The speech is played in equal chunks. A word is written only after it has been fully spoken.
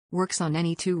Works on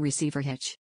any 2-receiver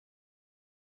hitch.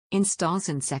 Installs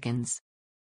in seconds.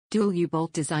 Dual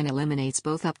U-bolt design eliminates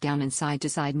both up-down and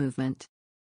side-to-side movement.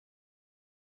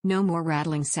 No more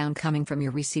rattling sound coming from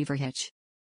your receiver hitch.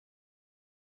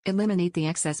 Eliminate the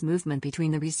excess movement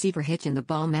between the receiver hitch and the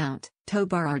ball mount, tow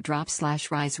bar or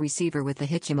drop/rise receiver with the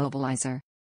Hitch Immobilizer.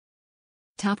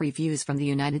 Top reviews from the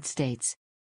United States.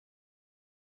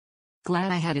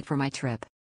 Glad I had it for my trip.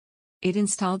 It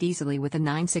installed easily with a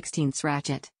 9/16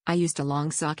 ratchet. I used a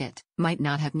long socket, might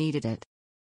not have needed it.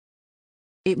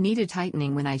 It needed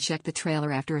tightening when I checked the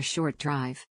trailer after a short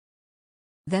drive.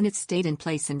 Then it stayed in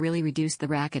place and really reduced the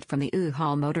racket from the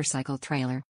UHaul motorcycle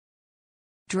trailer.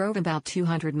 Drove about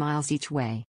 200 miles each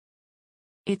way.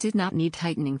 It did not need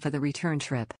tightening for the return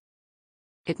trip.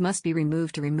 It must be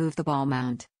removed to remove the ball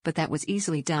mount, but that was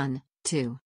easily done,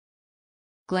 too.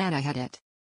 Glad I had it.